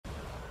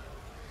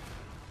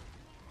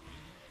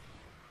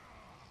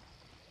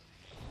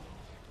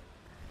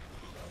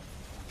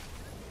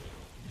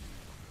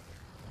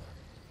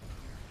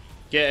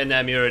Get in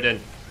there, Muradin.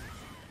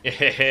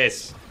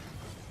 Yes.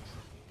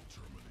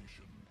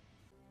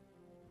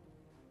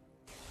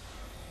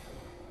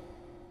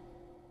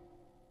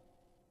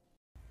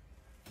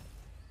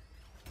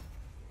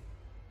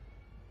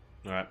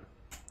 Alright.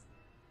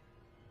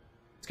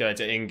 Let's go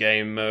into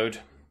in-game mode.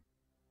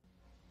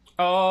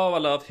 Oh, I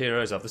love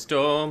Heroes of the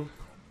Storm.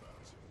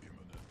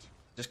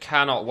 Just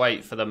cannot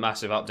wait for the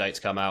massive update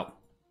to come out.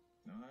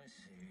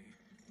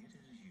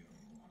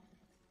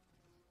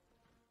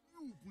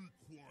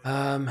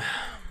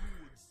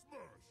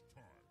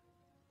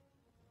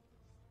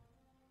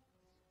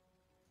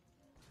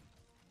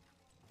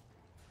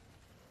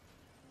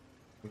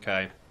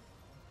 Okay.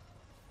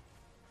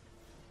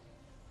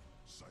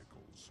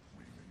 Cycles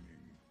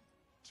remaining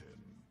 10.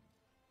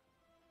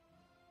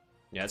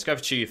 Yeah, let's go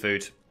for chewy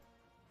food.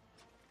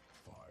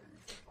 5,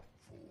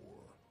 4,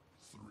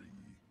 3,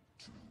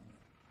 2,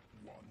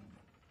 1.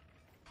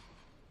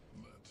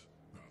 Let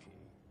battle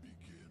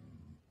begin.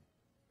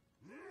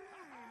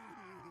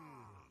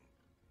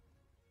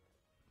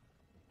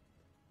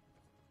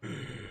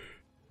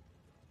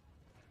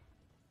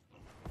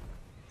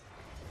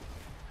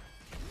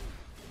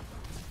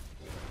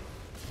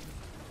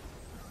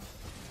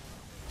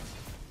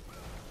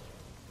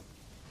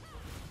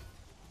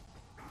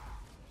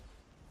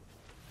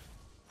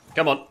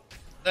 Come on.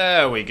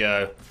 There we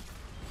go.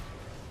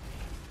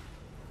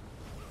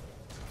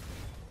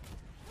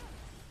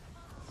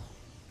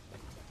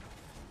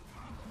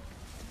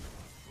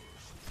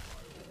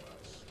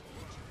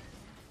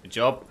 Good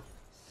job.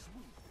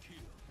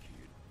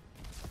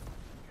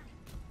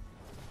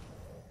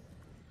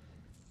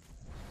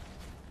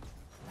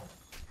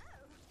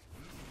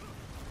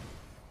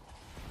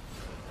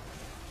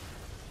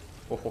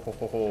 Ho, ho, ho,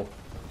 ho, ho.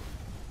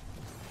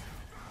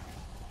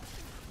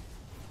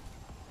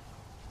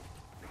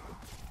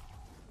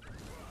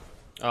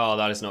 Oh,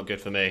 that is not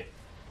good for me.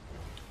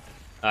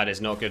 That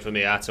is not good for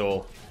me at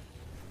all.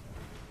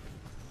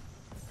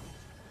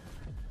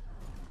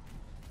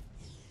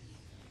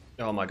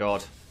 Oh my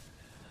god.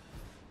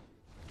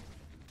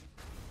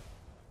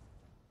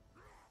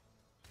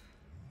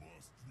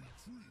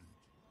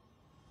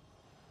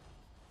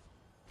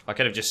 I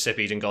could have just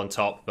sippied and gone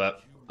top,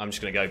 but I'm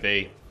just going to go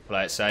B.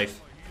 Play it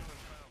safe.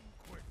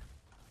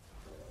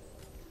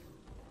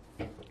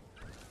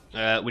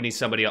 We need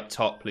somebody up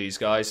top, please,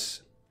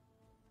 guys.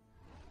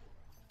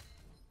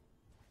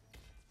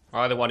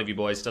 Either one of you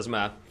boys, doesn't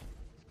matter.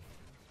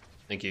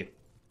 Thank you.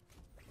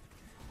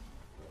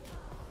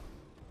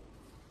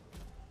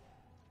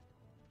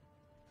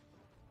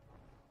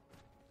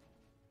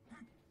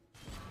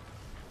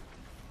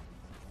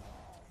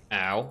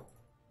 Ow.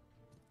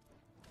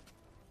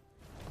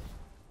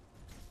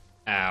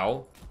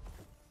 Ow.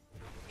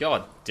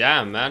 God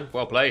damn, man.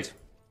 Well played.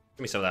 Give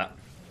me some of that.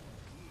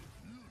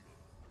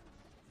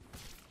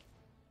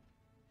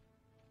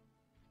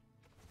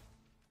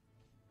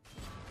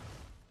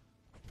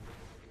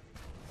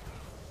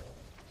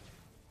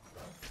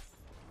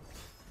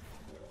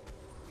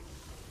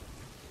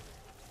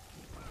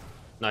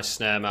 Nice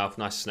snare, Mouth.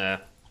 Nice snare.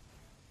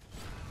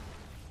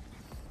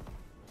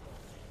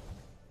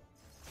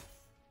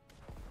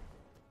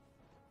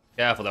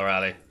 Careful the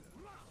rally.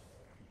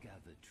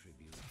 Gather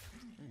tribute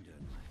and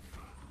earn my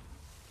favor.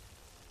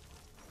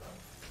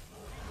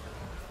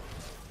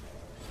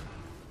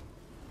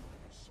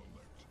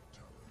 Select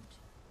talent.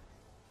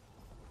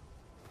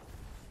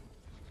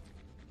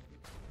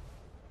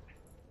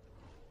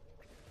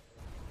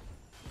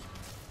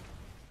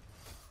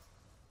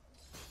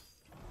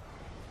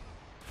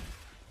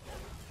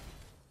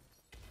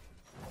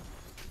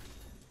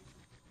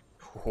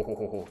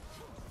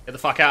 Get the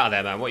fuck out of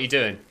there, man. What are you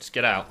doing? Just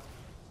get out.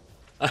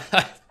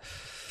 That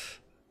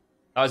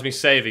was me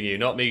saving you,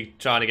 not me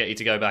trying to get you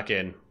to go back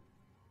in.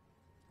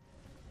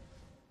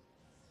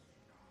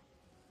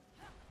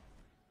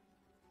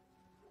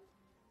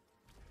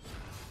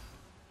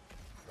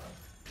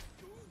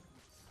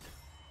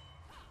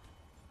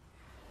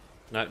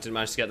 No, didn't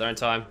manage to get there in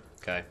time.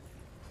 Okay.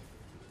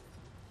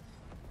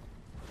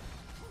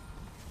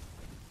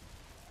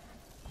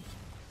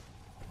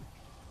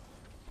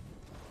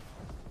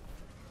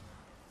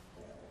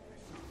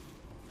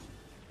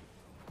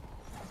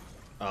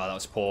 Oh, that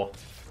was poor.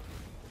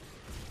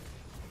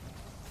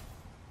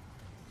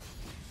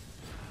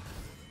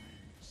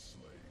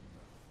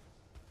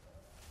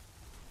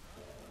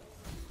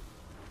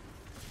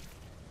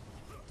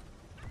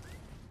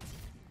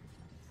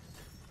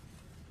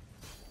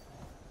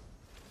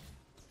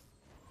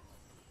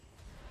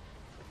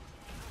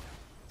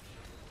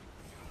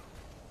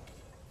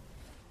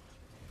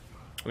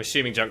 I'm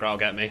assuming Junkrat will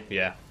get me.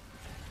 Yeah.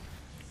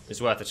 It's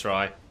worth a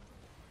try.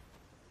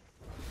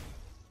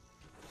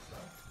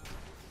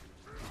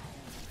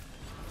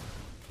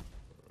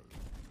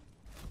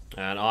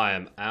 And I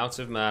am out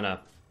of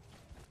mana.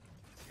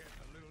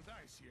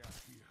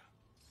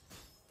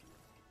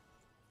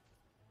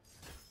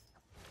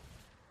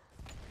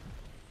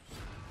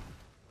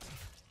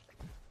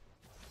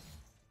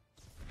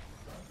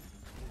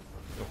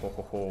 Oh, ho,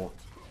 ho, ho.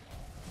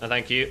 No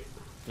thank you.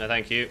 No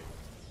thank you.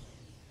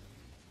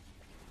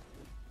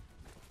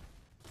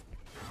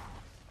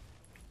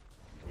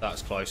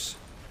 was close.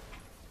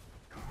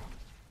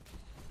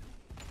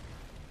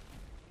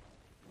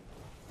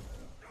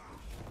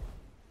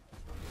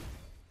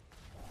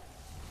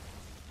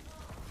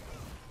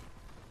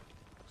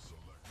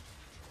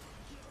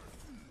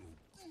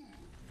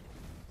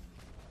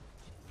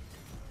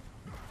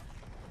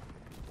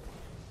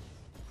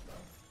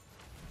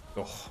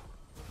 Oh.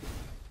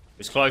 It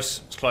was close,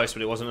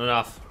 but it wasn't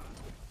enough.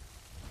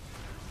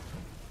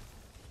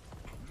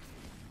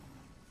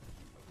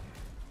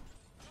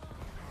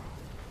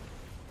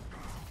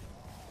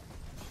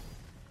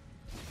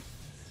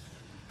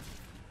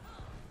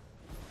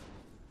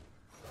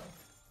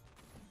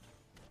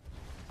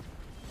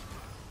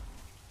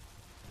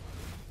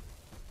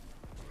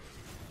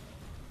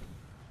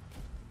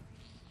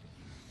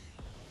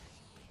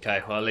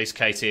 Okay, well at least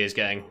KT is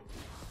getting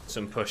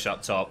some push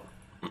up top.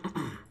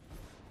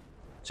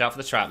 Watch out for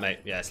the trap, mate.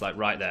 Yeah, it's like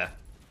right there.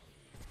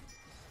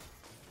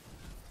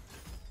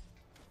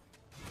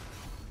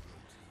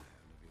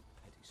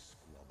 Petty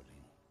squabbling.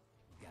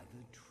 Gather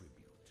tribute.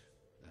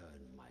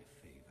 Earn my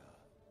favor.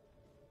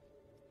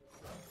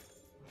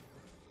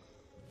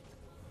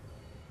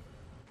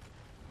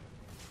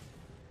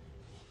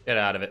 Get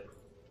out of it.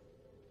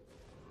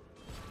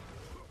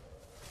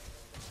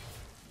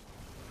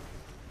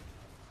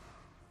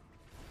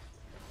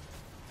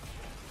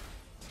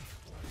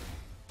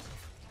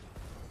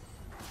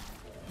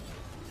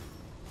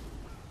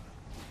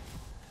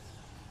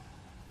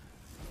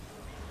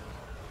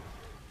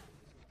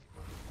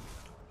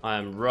 I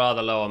am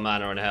rather low on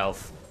mana and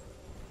health.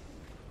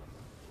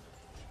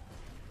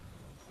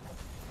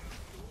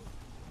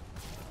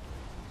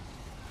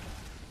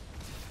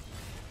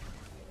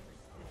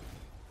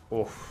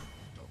 Oof.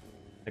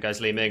 That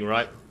guy's Li Ming,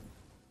 right?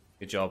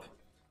 Good job.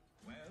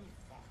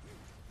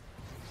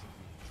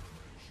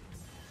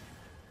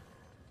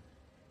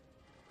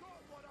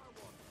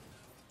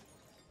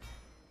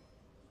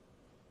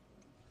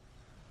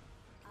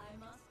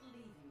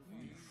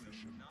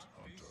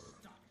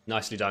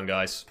 Nicely done,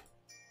 guys.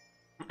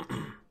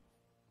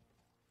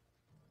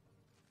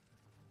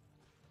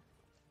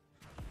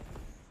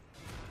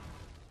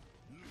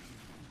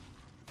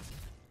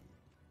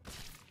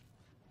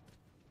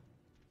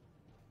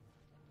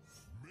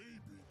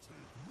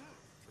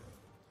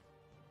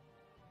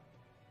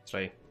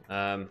 Actually,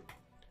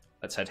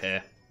 let's head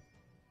here.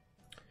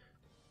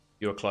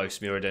 You're close,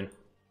 Muradin.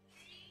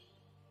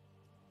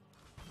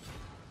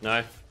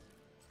 No?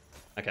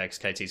 Okay, because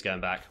KT's going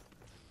back.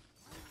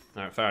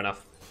 Alright, fair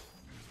enough.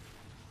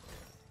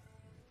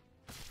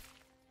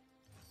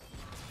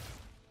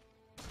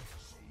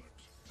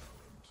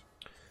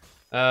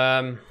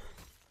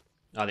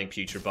 I think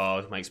Putrid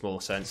Bard makes more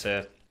sense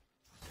here.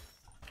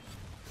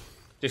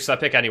 Just 'cause I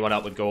pick anyone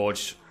up with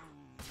Gorge.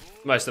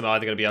 Most of them are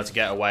either going to be able to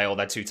get away or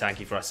they're too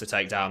tanky for us to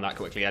take down that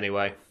quickly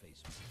anyway.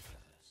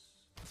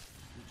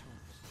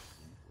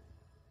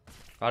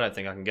 I don't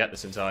think I can get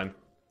this in time.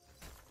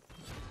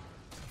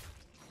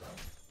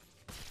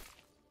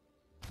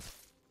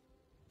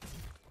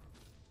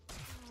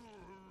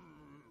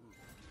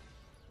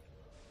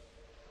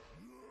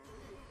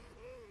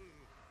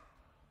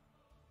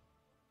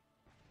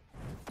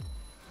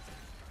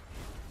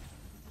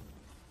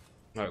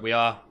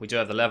 Right, we do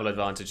have the level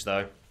advantage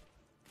though.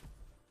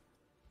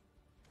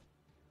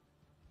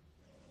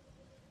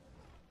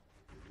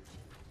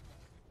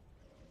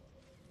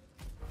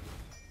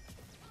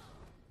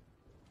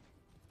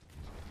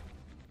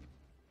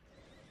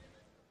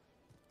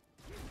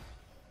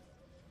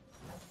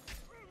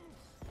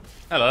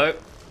 Hello.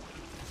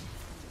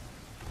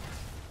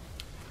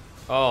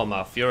 Oh,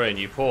 Malfurion,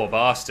 you poor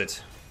bastard.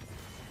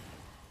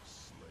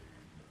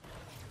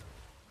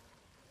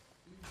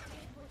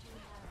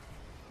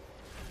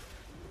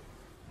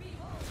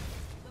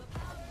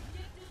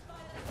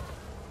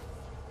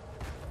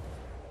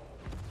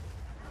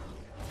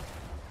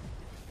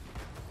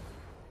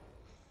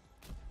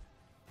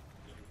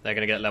 They're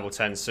going to get level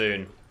 10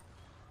 soon.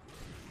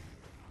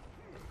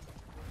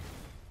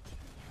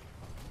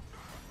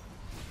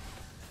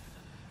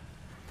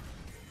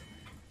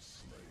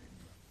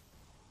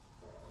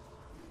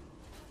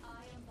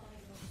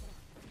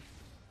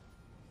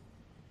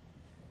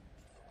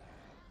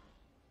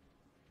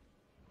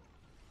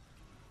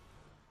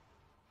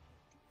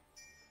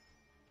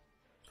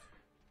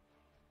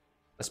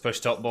 Let's push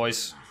top,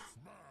 boys.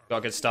 Got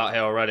a good start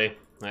here already.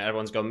 Right,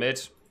 everyone's gone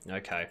mid.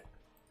 Okay.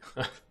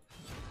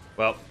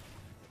 Well.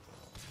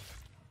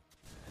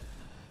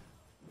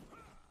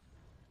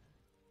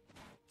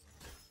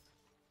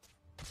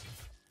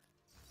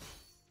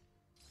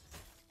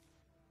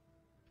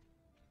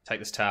 Take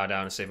this tower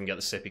down and see if we can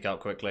get the Sippy up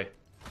quickly.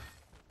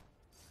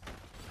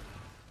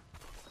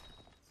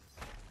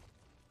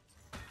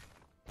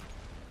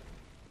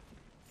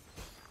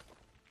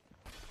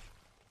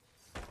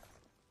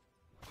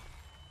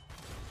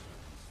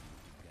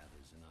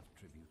 Gathers enough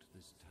tribute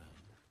this time.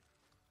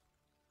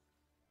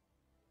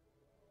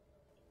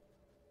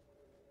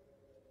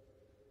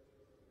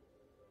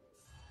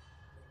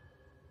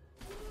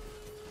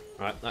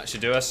 Alright, that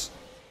should do us.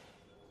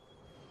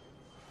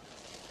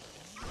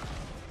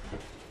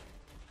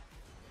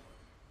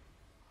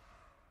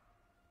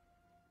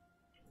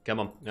 Come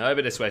on.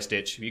 Over this way,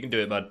 Stitch. You can do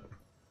it, bud.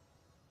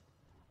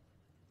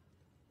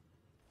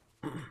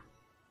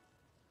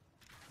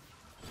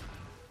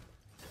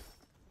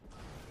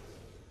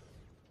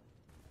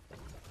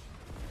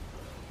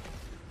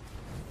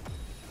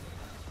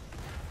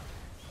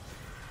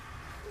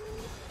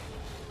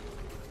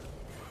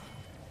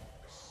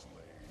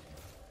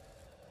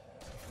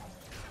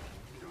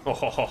 Oh,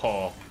 ho, ho,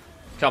 ho.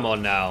 Come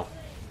on now.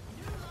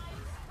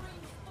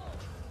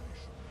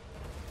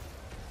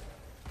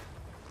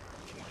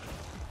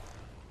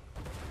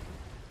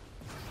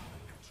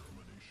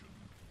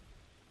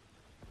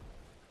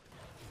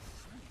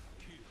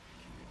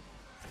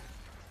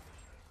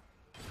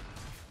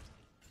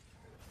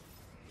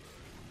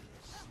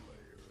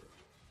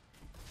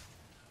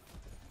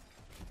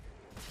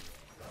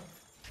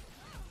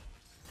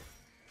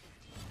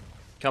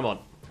 Come on.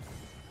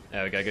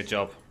 There we go, good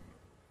job.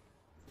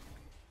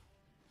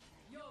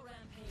 Your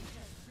rampage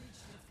has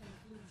reached its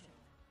conclusion.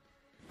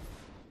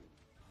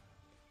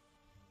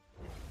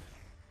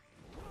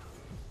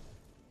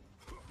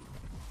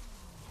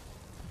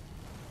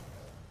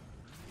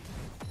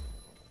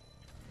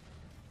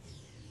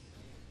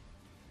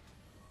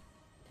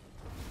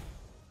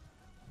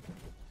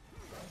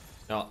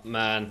 Oh,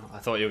 man. I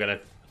thought you were gonna...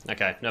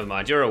 Okay, never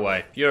mind. You're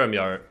away. You're a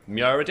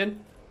Muradin?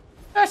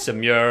 That's a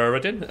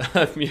Muradin.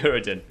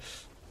 Muradin.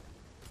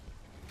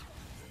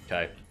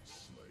 Okay.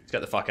 Let's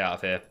get the fuck out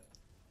of here.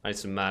 I need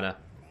some mana.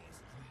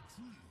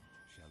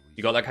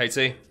 You got that,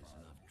 KT?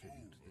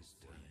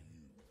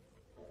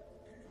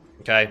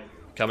 Okay.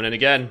 Coming in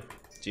again.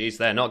 Jeez,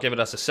 they're not giving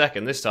us a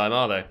second this time,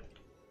 are they?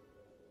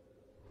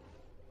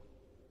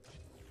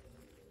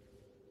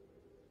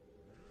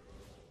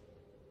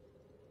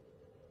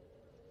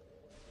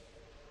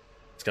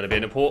 It's going to be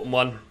an important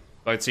one.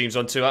 Both teams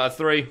on 2 out of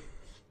 3.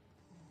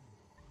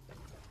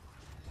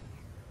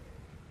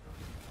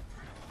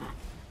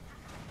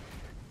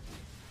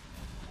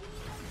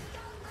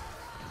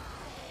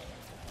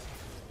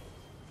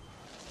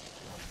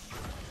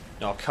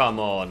 Oh, come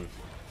on.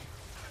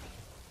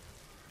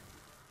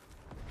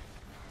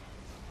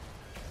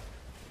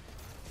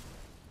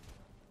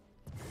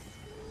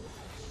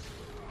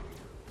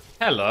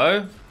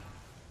 Hello.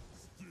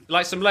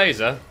 Like some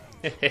laser?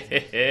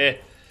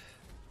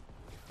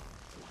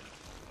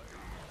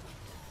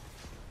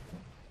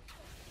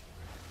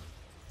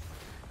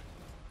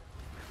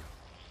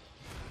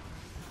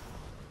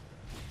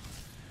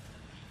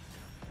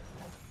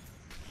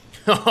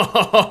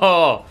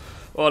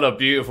 What a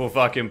beautiful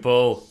fucking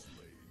pull.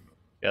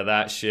 Yeah,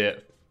 that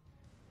shit.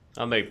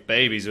 I'll make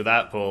babies with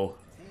that pull.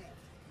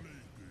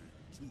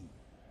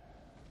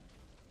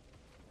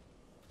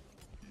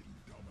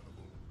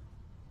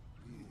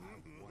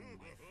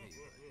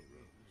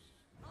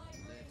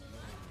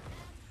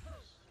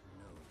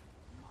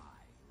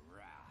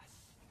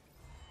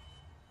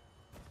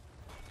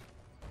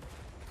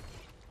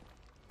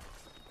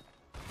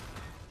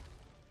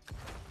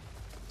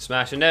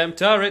 Smashing them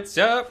turrets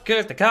up,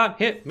 cause they can't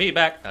hit me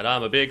back, and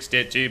I'm a big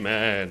stitchy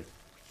man.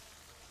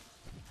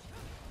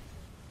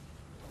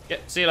 Yeah,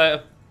 see you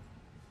later.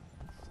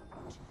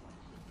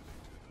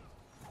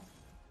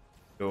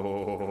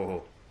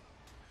 Oh.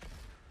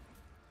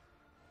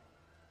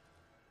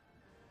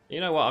 You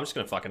know what? I'm just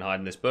gonna fucking hide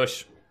in this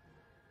bush.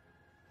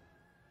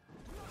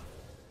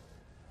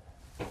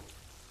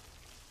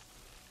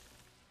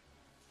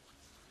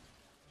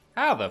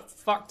 How the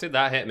fuck did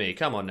that hit me?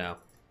 Come on now.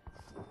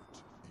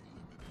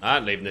 I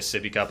ain't leaving this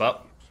sippy cup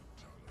up.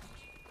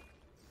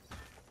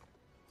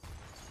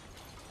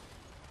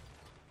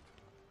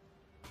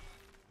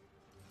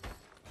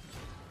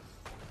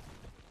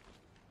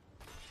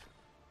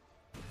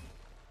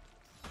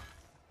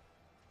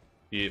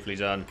 Beautifully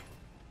done.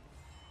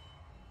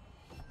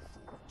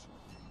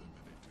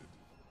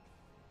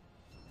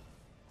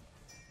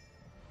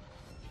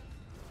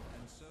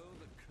 And so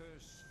the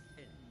curse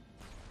ends.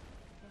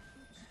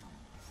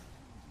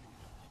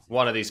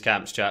 One of these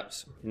camps,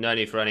 chaps. No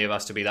need for any of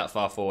us to be that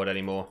far forward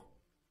anymore.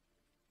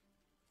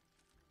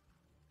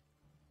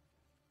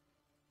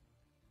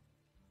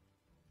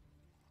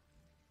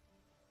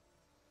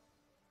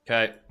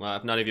 Okay, well,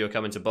 if none of you are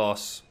coming to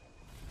boss,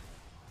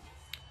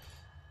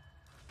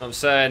 I'm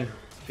saying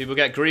people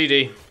get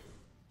greedy.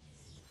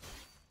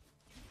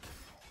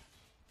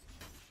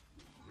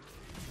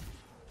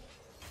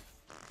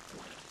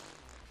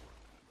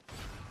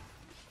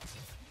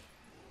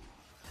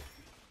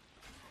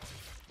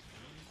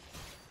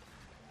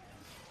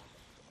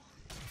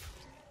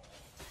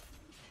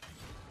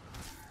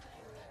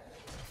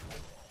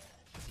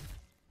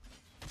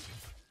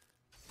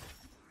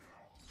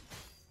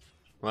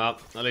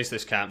 Well, at least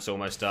this camp's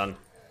almost done.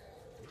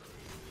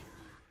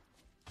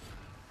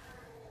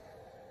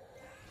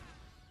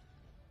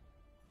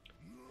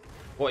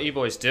 What are you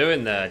boys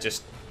doing there?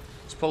 Just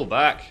pull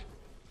back.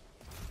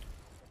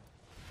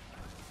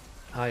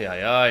 Aye,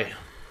 aye, aye.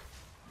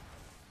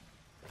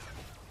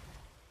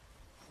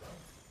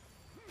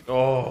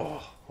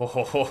 Oh, ho,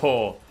 ho, ho,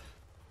 ho.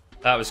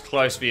 That was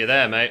close for you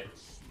there, mate.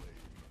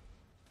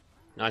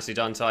 Nicely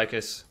done,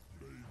 Tychus.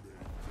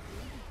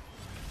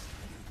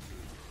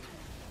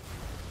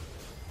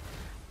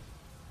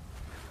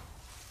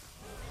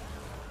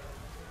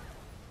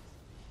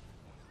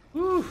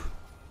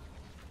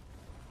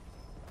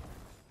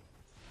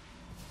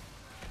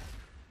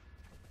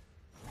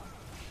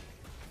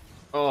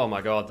 Oh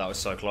my god, that was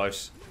so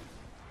close.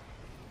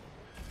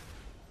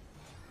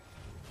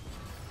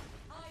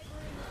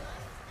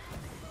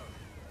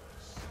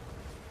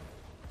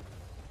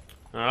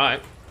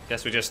 Alright.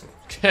 Guess we're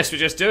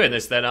just doing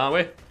this then, are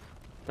we?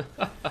 Gather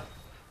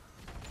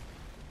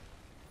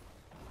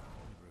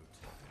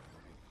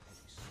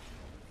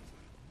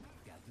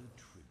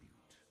tribute.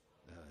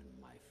 Earn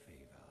my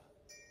favor.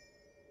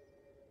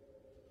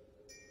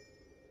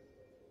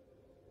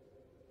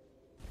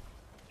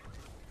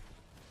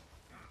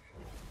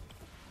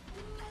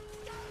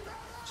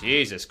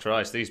 Jesus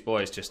Christ, these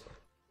boys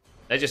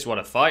they just want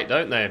to fight,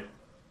 don't they?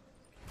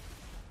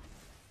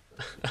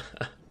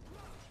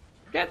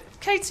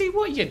 Katie,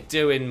 what are you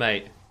doing,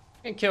 mate?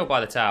 Getting killed by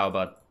the tower,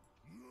 bud.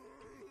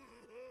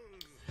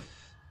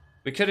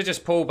 We could have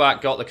just pulled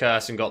back, got the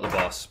curse, and got the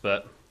boss,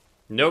 but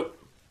nope.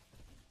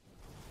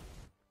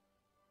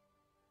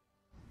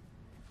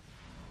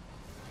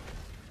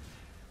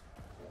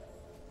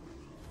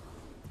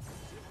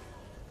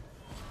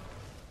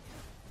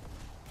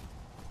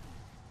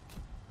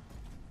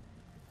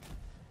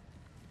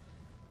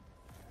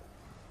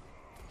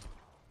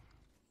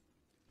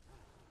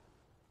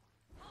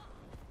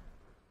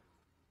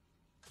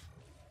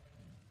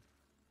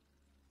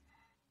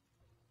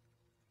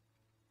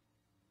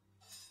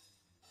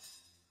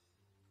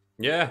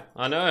 Yeah,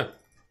 I know.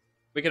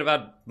 We could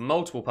have had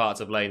multiple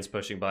parts of lanes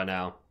pushing by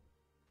now.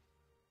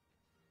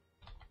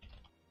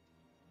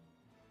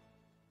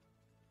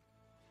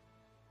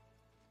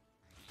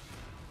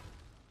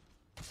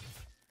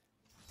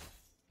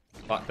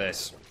 Fuck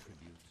this.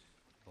 Tribute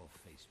or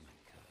face my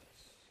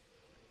curse.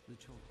 The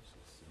choice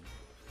is simple.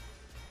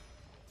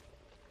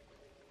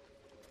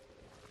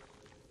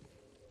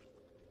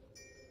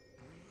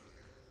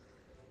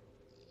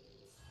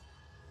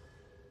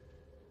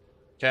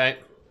 Okay.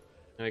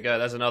 There we go,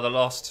 there's another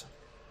lost.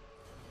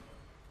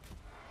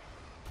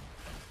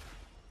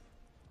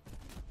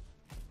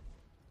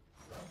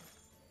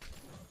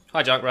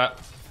 Hi, Junkrat.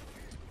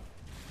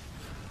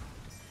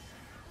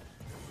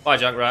 Bye,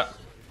 Junkrat.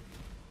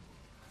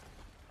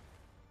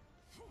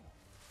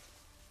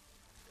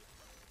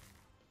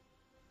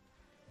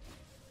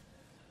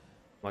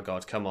 My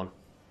god, come on.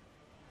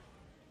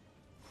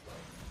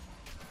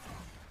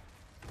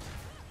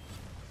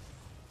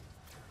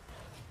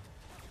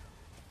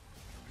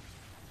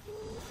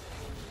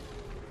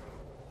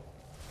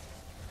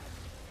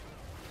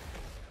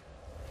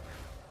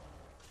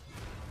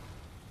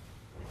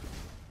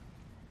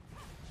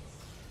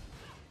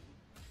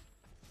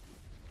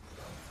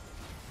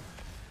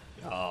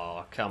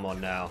 Oh, come on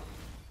now.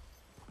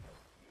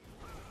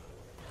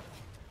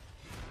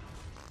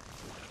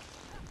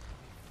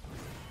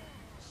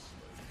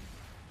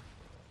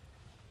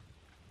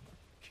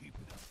 Keep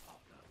it up,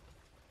 partner.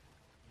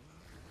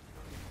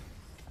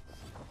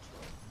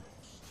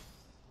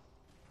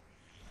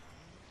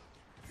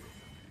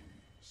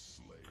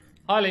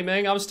 Hi, Li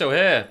Ming, I'm still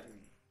here.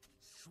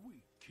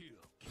 Sweet kill.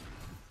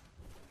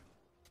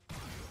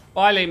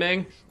 Bye, Li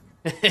Ming.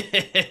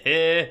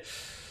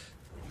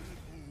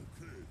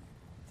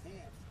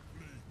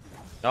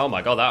 Oh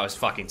my god, that was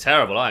fucking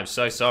terrible. I am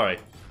so sorry.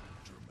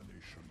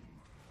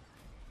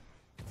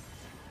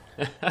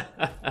 Oh,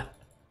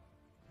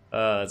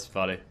 that's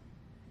funny.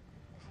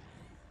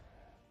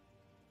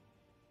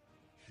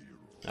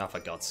 Oh, for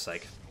God's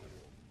sake.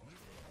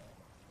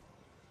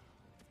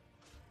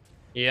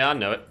 Yeah, I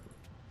know it.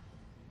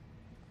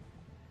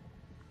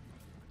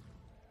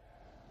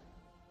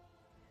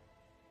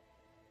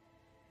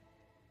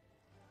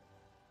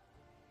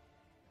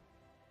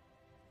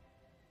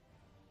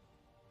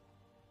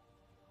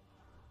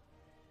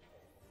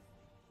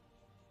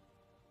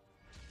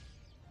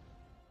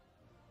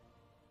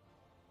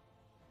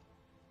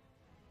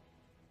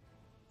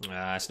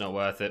 Ah, it's not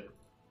worth it.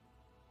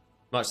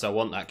 Much as I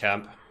want that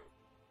camp.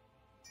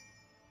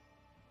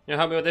 You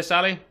help me with this,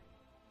 Ali?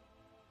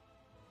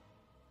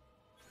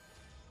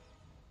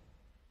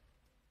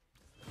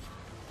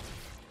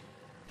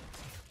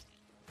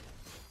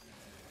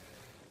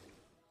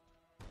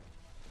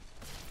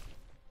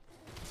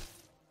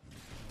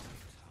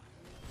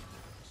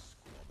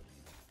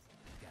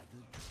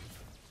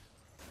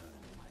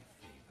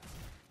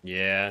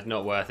 Yeah,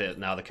 not worth it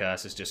now the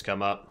curse has just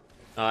come up.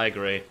 I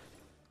agree.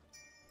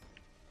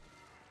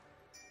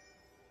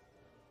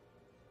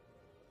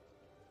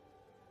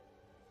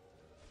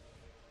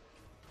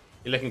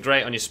 You're looking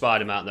great on your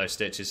spider mount though,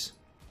 Stitches.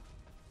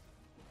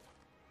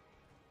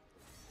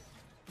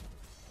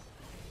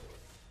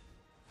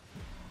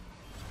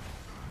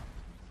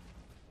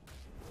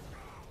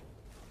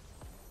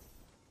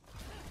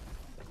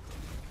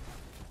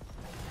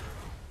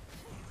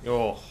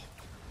 Oh.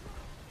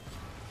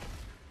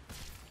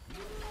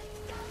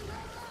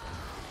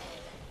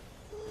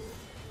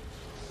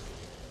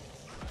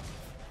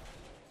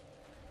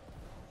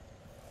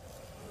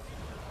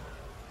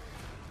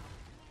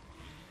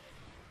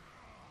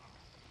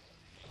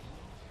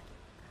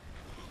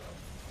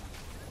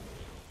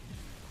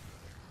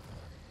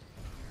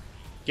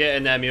 Get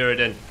in there,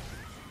 Muradin.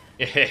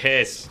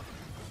 Yes.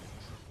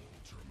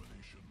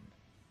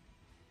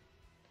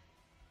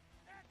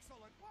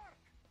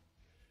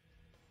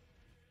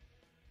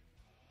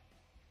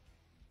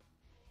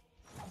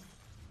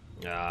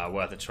 Ah,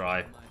 worth a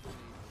try.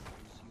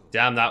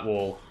 Damn that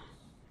wall.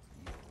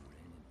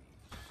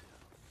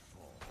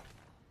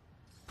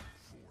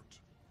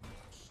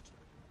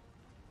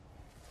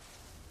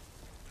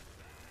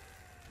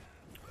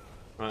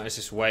 Right, let's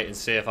just wait and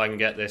see if I can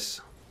get this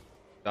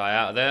guy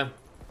out of there.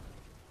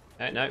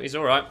 Hey, no, he's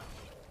alright.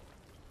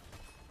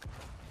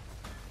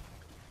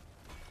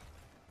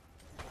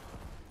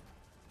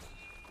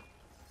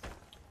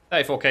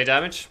 34k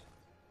damage.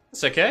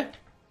 That's okay.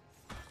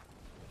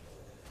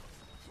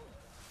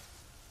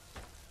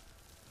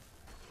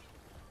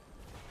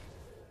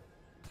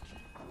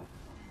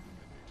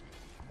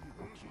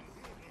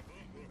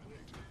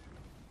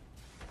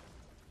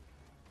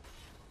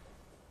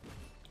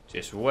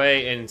 Just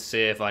wait and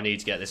see if I need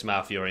to get this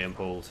Malfurion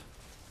pulled.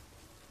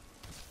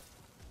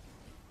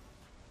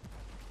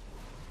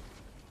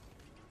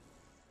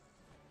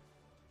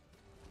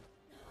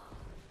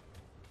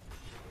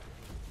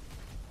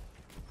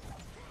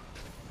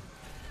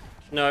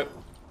 No.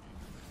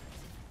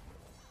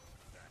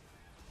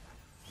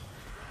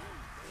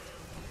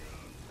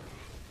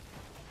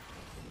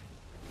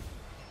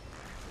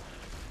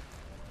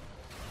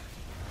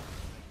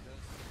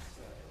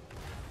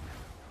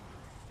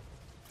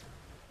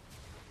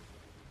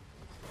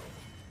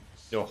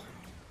 Oh.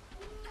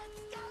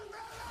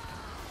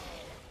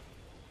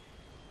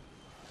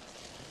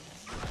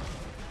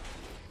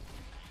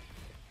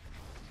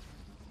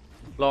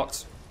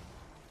 Blocked.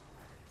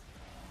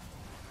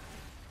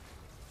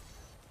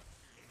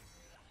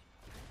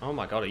 Oh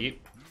my god, are you...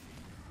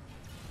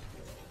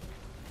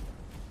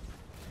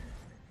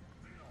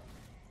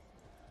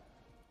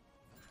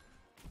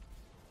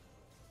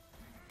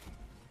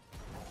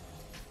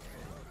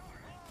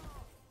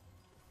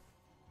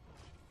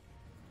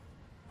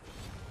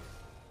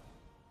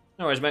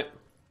 No worries, mate.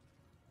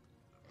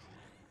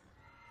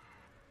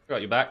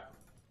 Got you back.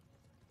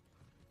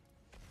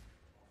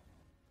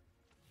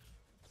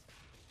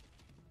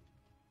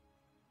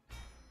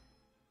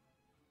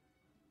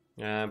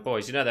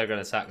 Boys, you know they're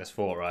going to attack this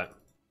fort, right?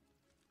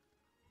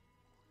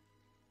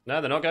 No,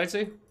 they're not going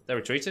to? They're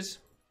retreated?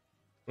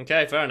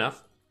 Okay, fair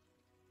enough.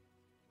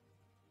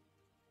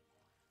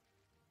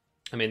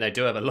 I mean, they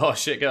do have a lot of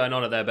shit going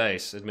on at their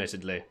base,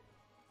 admittedly.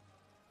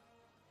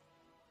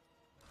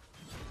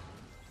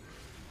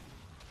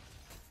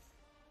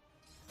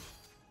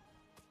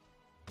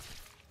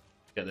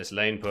 Get this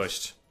lane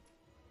pushed.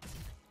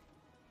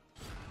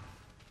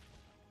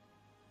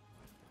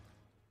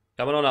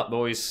 Coming on up,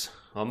 boys.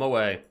 On my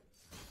way.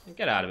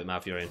 Get out of it,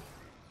 Malfurion.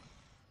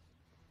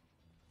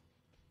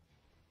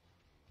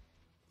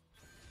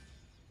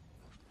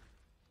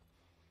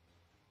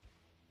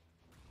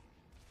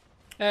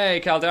 Hey,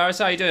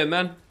 Caldaris, how you doing,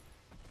 man?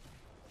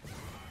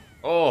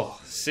 Oh,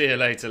 see you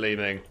later, Li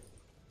Ming.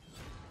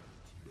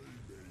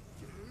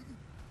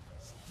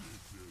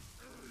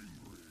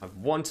 I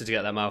wanted to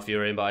get that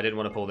Malfurion, but I didn't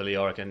want to pull the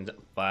Leoric and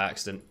by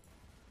accident.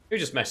 Who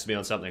just messaged me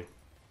on something?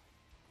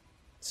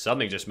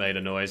 Something just made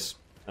a noise,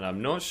 and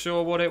I'm not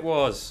sure what it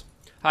was.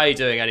 How you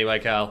doing anyway,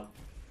 Cal?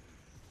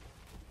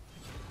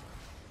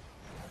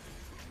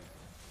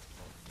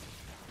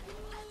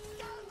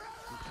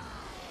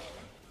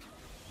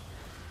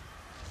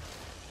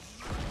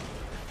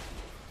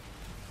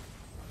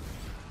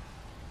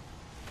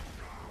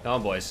 Come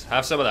on, boys.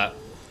 Have some of that.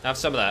 Have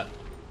some of that.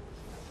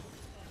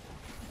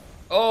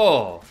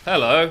 Oh,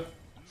 hello.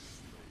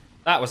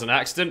 That was an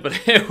accident,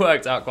 but it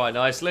worked out quite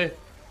nicely.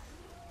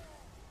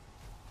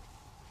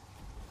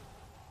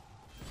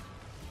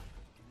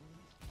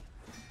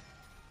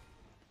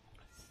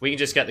 We can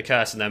just get the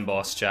curse and then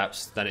boss,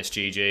 chaps. Then it's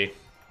GG.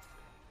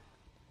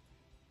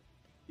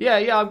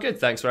 Yeah, I'm good.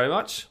 Thanks very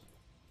much.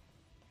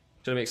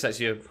 Should we accept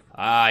you?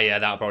 Ah, yeah,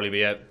 that'll probably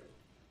be it.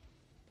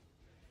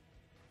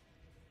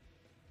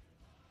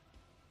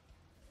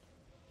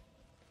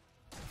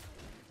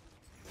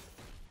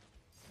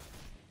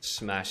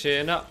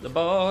 Smashing up the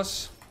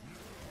boss.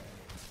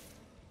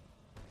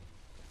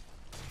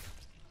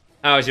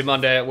 How was your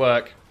Monday at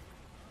work?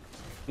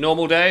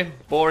 Normal day?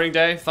 Boring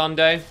day? Fun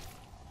day?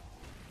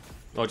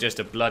 Or just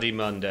a bloody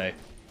Monday?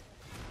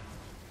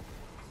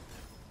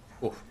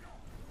 Ooh.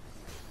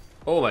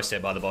 Almost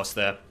hit by the boss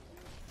there.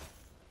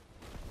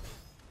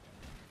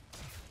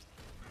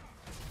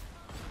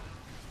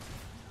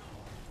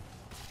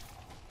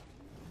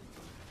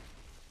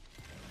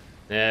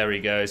 There he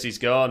goes, he's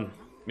gone.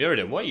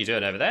 Muradin, what are you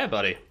doing over there,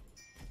 buddy?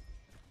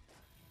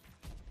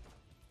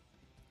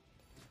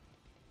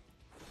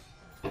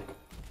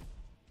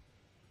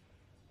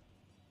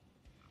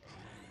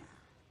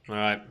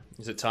 Alright,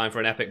 is it time for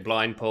an epic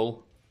blind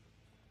pull?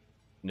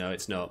 No,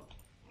 it's not.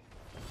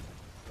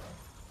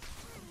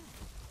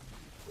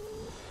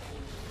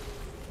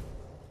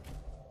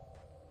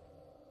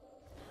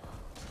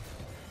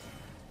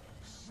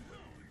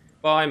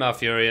 Bye,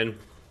 Malfurion.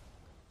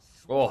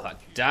 Oh, that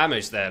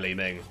damage there, Li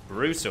Ming.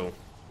 Brutal.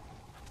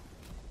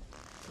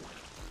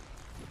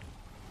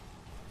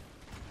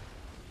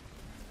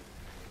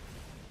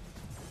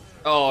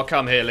 Oh,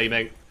 come here, Li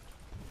Ming.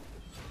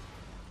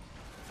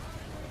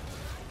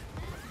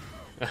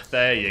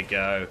 There you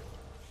go.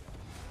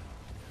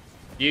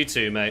 You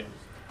too, mate.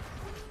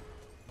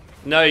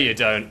 No, you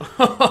don't.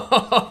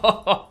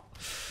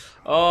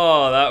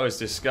 Oh, that was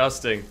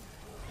disgusting.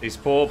 These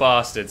poor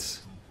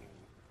bastards.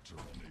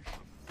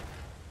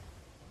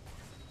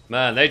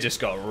 Man, they just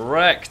got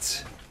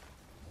wrecked.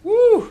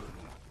 Woo!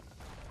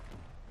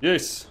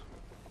 Yes.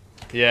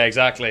 Yeah,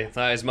 exactly.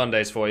 That is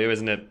Mondays for you,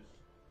 isn't it?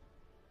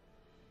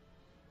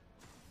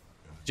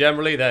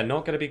 Generally, they're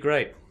not going to be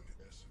great.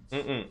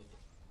 Mm-mm.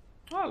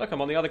 Oh, look,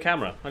 I'm on the other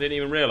camera. I didn't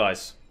even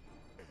realise.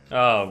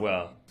 Oh,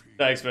 well.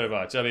 Thanks very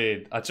much. I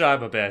mean, I tried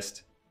my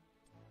best.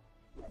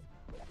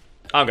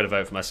 I'm going to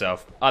vote for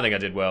myself. I think I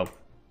did well.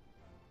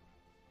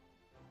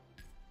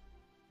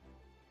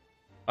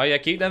 Oh yeah,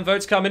 keep them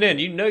votes coming in.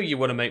 You know you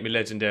want to make me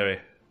legendary.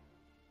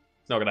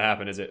 It's not going to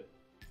happen, is it?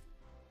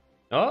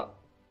 Oh?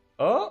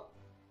 Oh?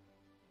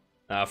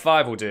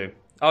 5 will do.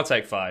 I'll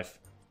take 5.